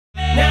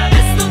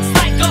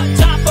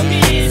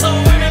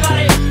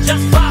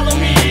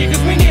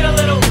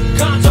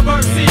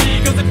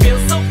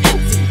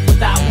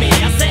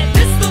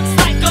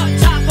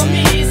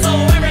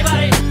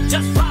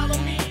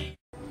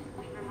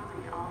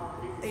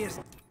I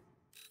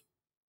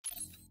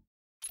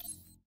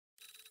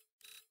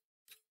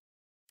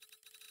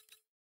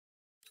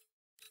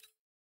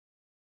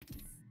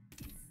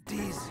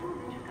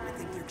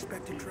think they're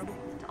expecting trouble.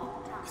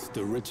 It's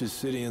the richest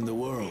city in the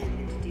world.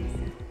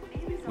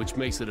 Which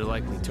makes it a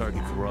likely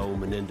target for Raul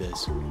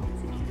Menendez.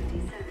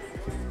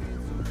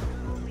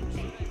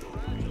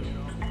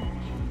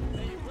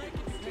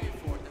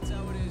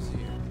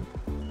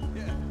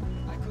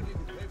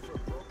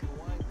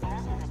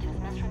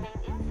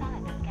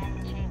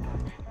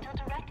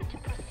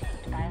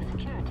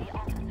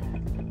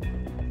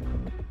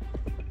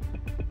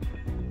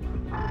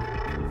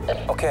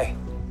 Okay,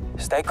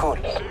 stay cool.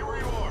 Stay where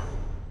you are.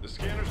 The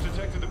scanners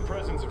detected the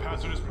presence of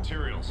hazardous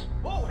materials.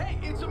 Whoa, hey,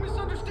 it's a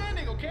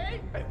misunderstanding, okay?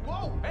 Hey,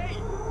 whoa, hey,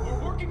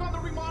 we're working on the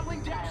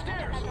remodeling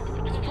downstairs.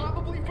 It's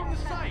probably from the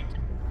site.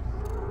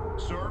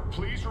 Sir,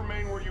 please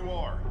remain where you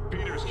are.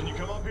 Peters, can you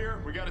come up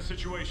here? We got a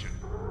situation.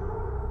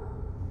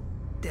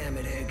 Damn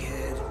it,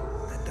 egghead.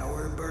 I thought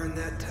we were burned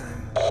that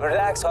time.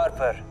 Relax,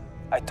 Harper.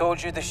 I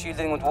told you the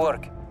shielding would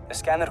work. The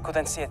scanner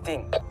couldn't see a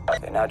thing.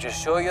 Okay, now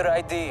just show your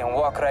ID and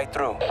walk right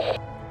through.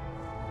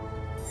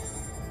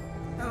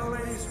 Hello,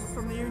 ladies. We're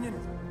from the Union.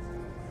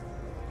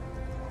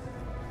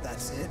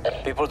 That's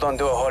it? People don't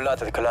do a whole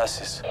lot at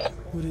classes.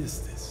 What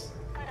is this?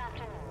 Good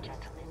afternoon,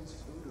 gentlemen.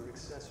 Food or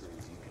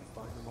accessories, you can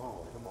find them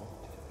all in a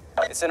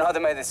moment. It's an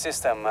automated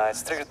system.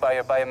 It's triggered by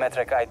your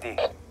biometric ID.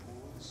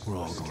 We're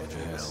all going to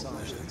hell.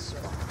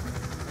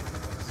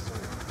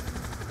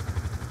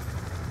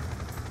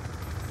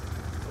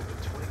 Over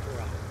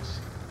 24 hours.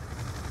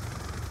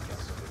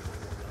 Guess I'll be one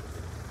more down.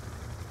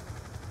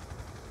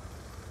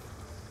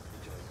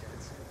 Enjoy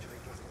dancing, enjoy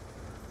getting.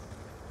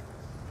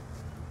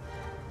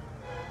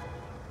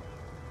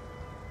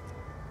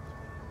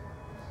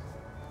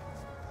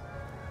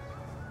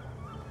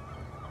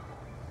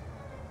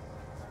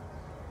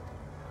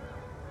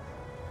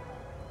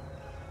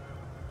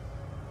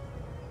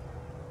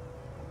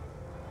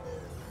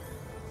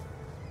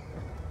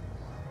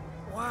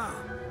 Wow,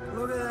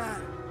 look at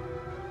that.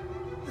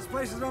 This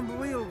place is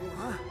unbelievable,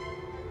 huh?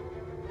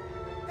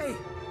 Hey,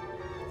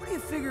 what do you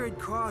figure it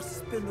costs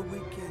to spend a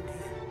weekend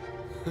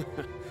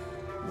here?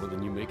 More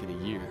than you make in a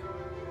year.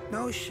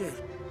 No shit.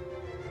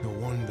 No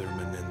wonder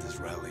Menendez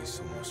rallies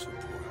so much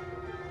support.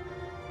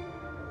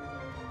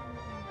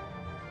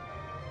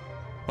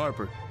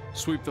 Harper,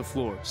 sweep the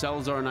floor.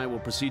 Salazar and I will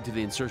proceed to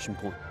the insertion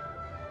point.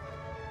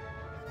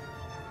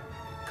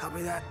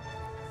 Copy that.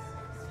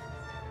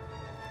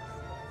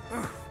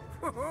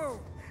 Whoa,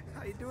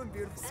 how you doing,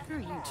 beautiful? Screw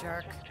you,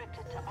 jerk.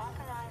 Restricted to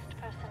authorized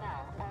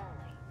personnel only.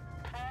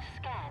 Please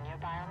scan your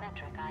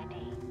biometric ID.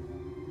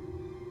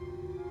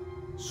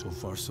 So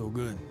far, so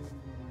good.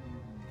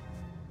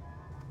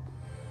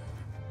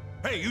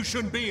 Hey, you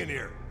shouldn't be in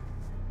here.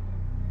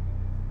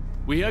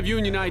 We have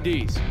Union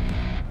IDs.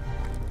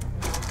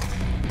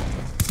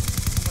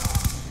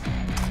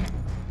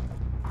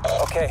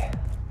 Okay,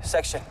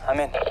 section, I'm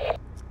in.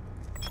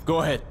 Go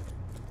ahead.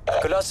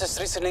 Colossus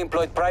recently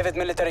employed private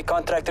military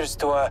contractors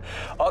to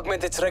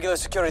augment its regular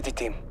security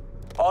team.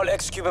 All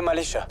ex-Cuban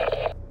militia.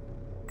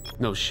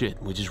 No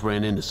shit, we just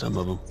ran into some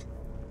of them.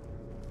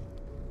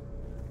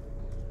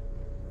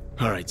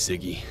 All right,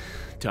 Ziggy.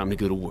 Time to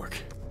go to work.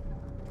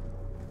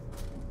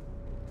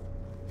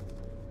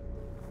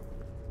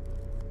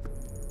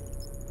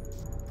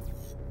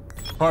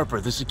 Harper,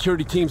 the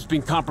security team's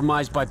being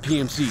compromised by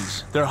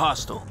PMCs. They're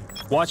hostile.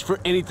 Watch for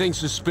anything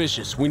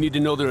suspicious. We need to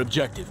know their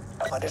objective.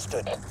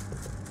 Understood.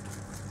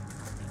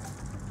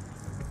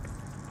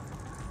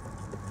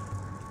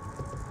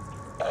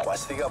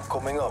 Watch the up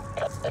coming up.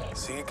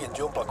 See you can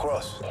jump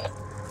across.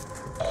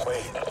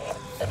 Wait,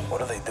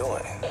 what are they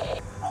doing?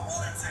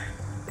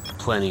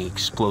 Planning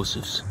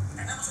explosives.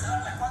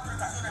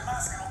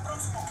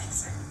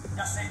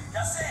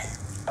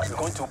 Are you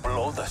going to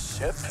blow the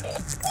ship?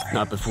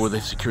 Not before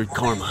they've secured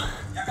Karma.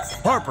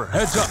 Harper,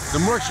 heads up. The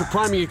mercs are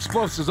priming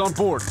explosives on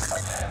board.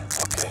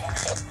 Okay.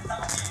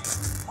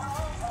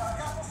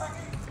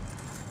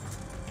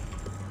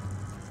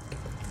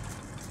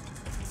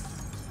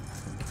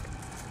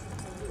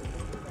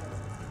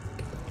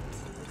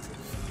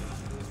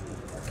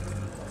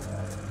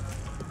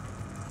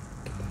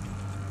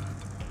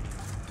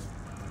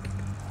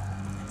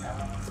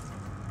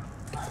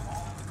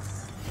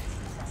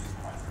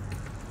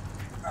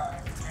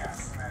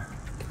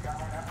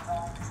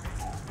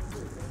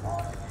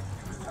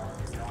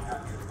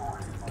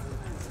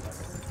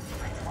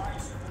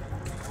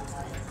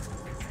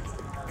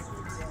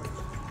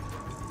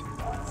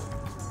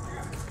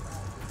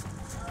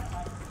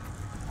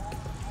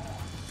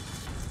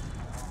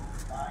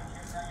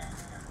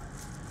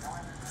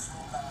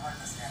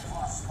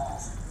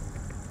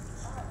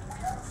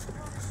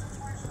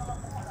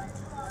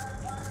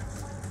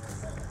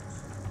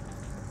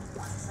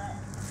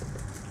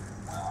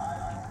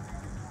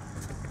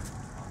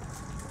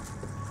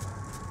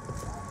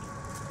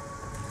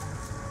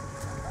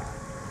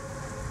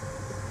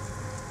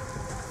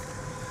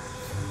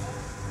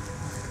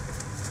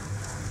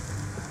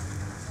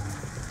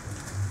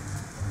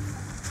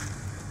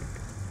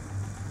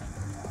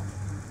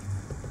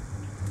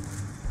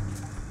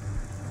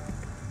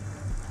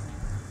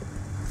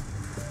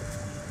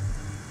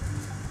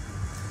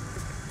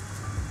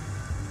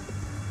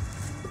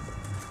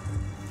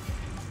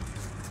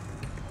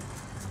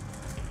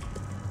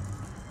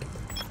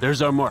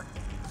 There's our mark.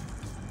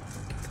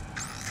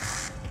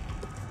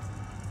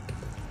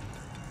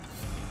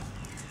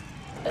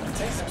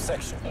 Take some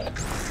section.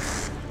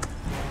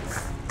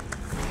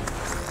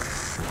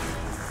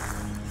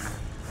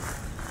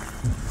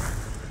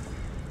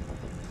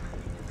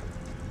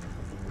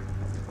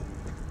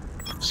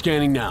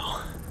 Scanning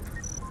now.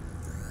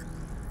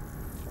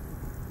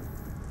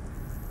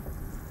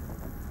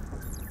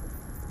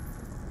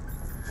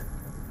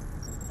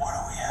 What do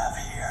we have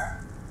here?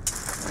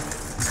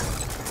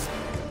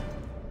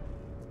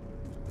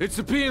 It's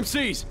the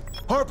PMCs!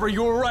 Harper,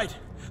 you were right.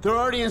 They're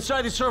already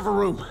inside the server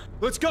room.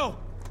 Let's go!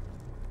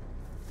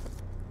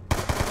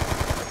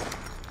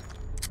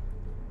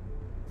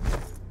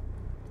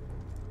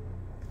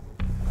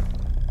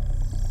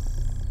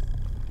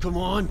 Come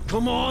on,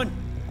 come on!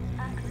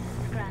 Access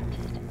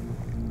granted.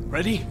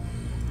 Ready?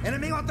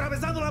 ¡Enemigo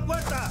atravesando la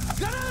puerta!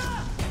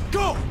 ¡Granada!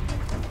 Go!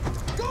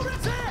 ¡Go,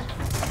 that's it!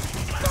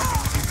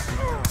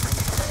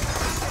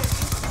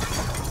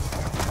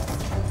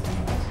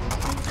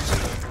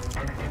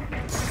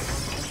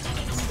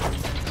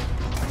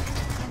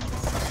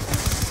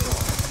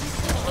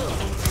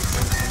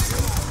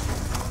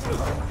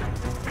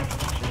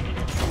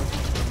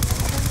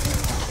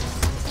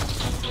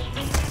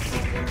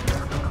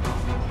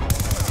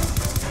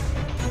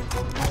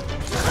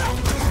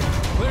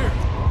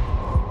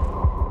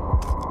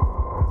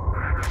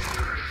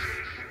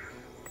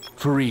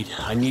 Fareed,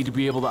 I need to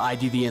be able to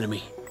ID the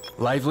enemy.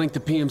 Live link the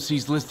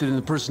PMCs listed in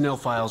the personnel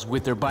files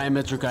with their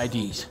biometric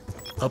IDs.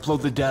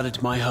 Upload the data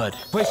to my HUD.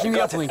 Placing the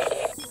uplink.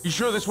 You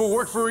sure this will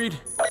work, Fareed?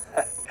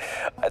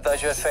 I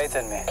thought you had faith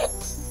in me.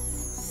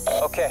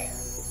 Okay,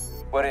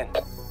 we're in.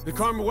 The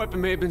Karma weapon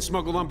may have been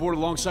smuggled on board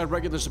alongside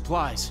regular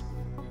supplies.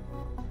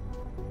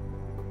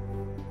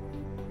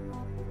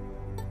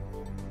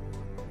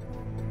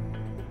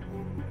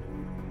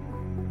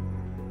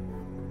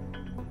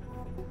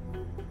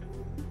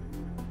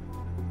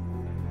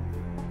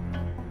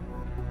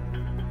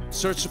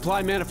 Search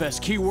supply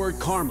manifest, keyword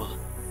Karma.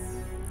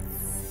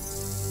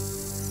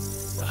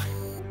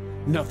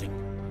 Nothing.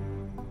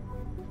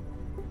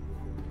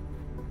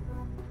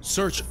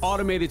 Search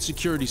automated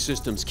security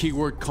systems,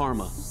 keyword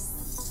Karma.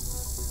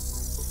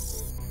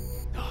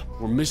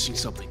 We're missing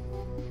something.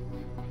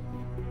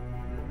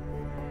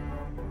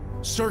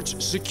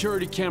 Search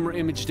security camera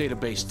image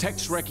database,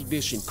 text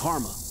recognition,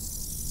 Karma.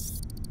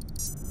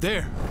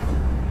 There.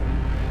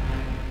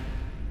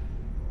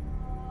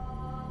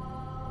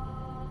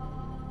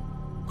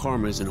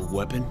 Karma isn't a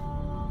weapon.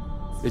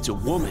 It's a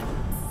woman.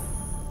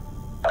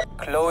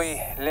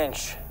 Chloe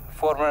Lynch,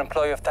 former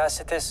employee of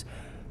Tacitus,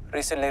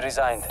 recently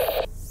resigned.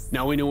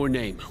 Now we know her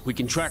name. We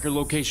can track her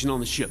location on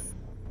the ship.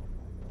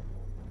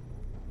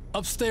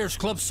 Upstairs,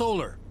 Club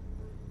Solar.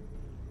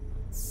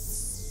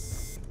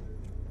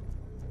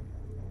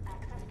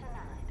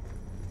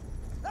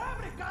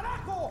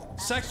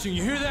 Section,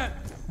 you hear that?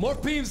 More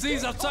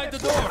PMCs outside the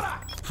door.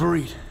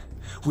 Fareed,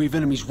 we have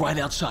enemies right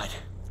outside.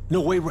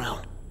 No way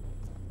round.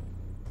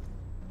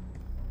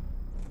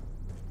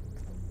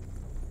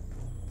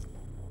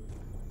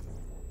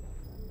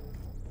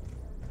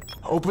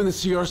 Open the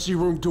CRC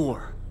room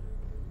door.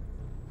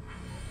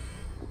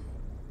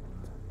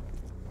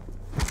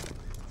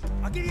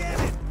 ¡Aquí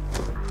viene!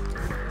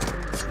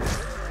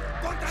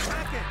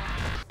 ¡Contraataque!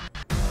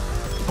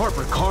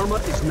 Harper, Karma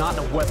is not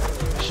a weapon.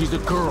 She's a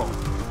girl.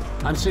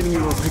 I'm sending you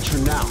her picture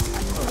now.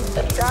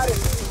 Got it.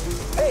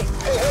 Hey!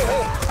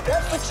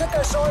 That's the chick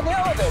I saw in the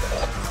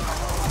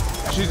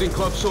elevator. She's in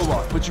Club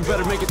Solar, but you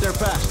better make it there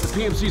fast. The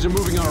PMCs are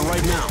moving on her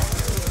right now.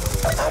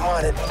 I'm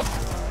on it.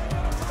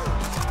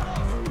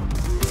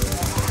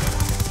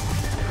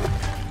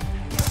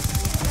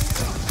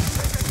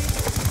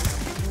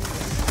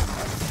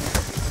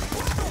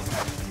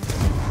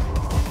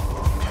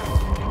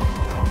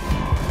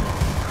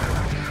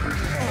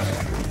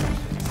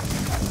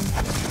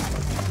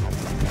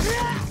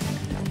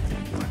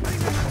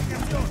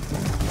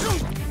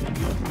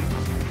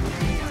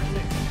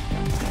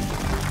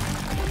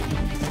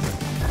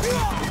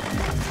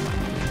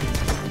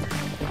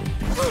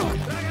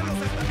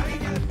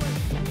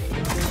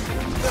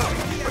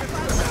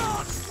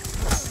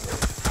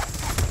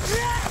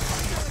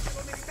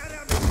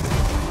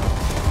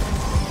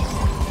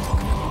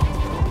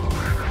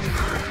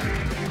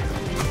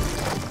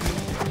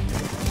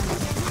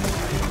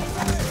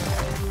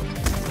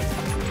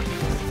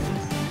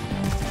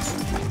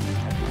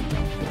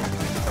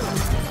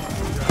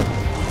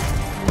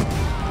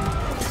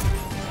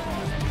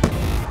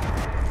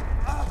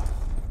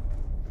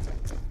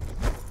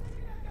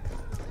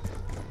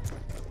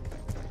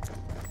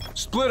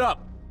 Split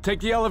up. Take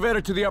the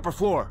elevator to the upper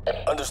floor.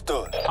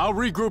 Understood. I'll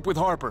regroup with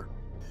Harper.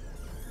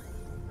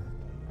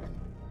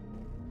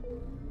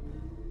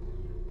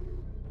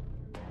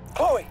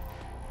 Chloe!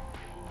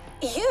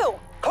 You!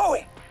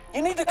 Chloe!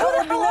 You need to Who come the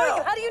with me hell are now!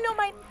 you? How do you know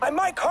my... I'm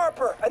Mike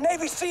Harper, a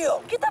Navy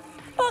SEAL! Get the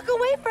fuck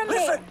away from me!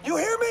 Listen, you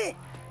hear me?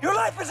 Your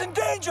life is in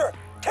danger!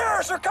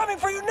 Terrorists are coming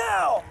for you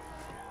now!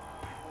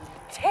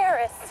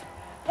 Terrorists?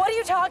 What are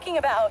you talking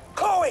about?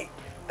 Chloe!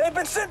 They've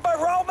been sent by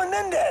Raul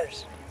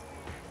Menendez!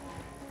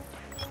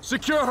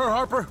 Secure her,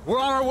 Harper. We're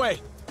on our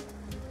way.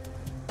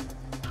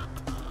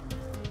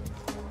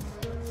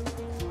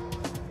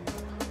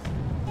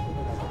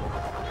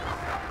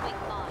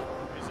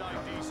 His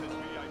ID says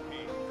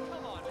VIP.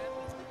 Come on, man.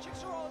 The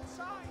chicks are all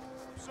inside.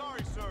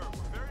 Sorry, sir.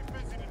 We're very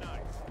busy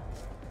tonight.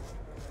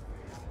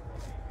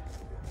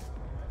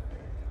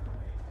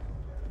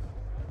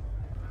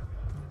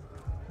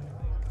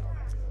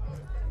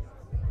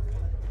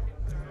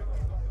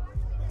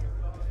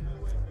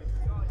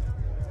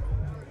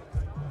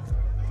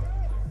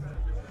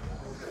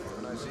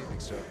 Nice evening,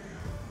 sir.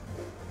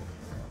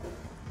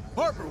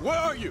 Harper, where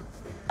are you?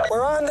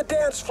 We're on the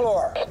dance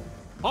floor.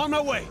 On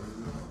my way.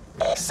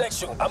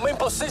 Section, I'm in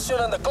position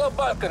on the club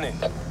balcony.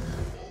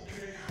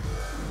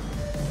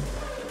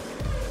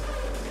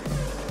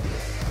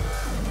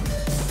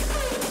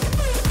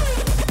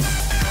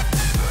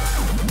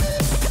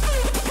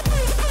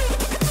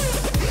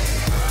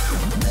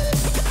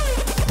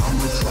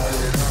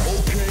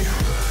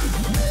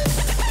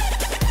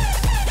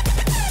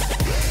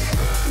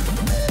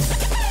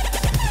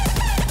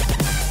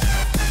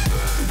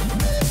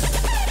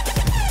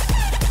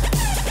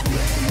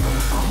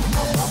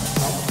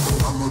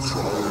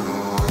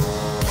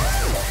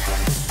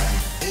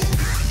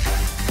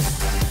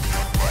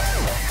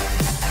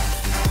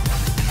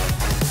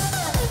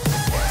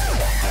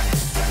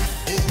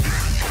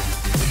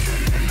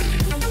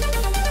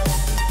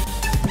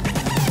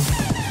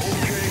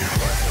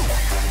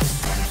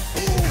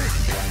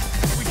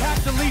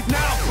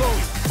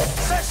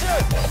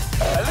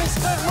 At least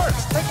that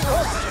works, taking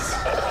hostages.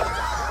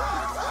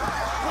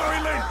 Chloe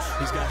Lynch!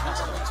 He's got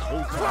hostages.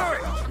 Hold Chloe!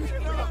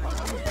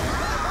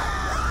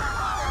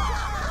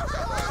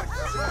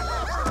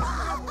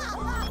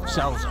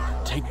 Salazar,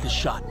 take the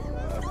shot.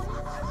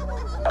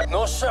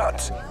 No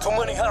shot. Too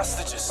many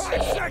hostages.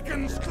 5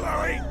 seconds,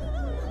 Chloe!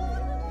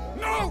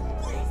 No!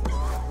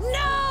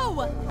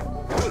 No!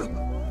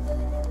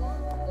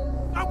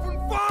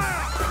 Open fire!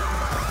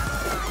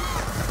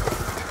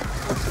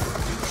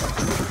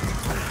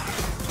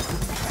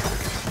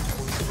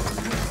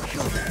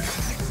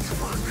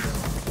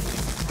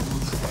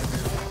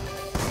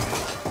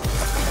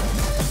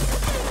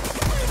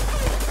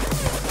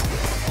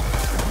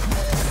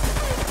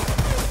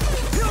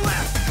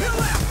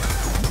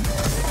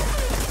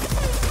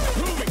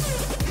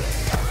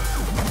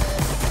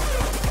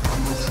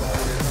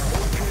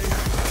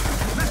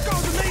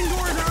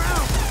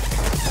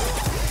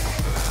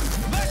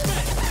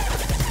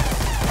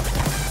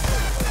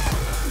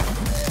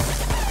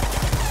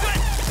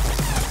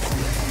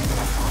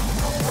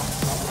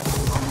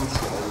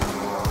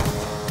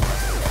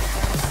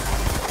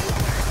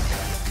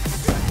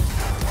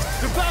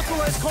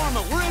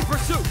 Karma, we're in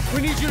pursuit.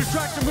 We need you to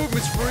track the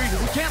movements, Fareed.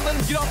 We can't let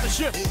him get off the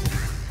ship.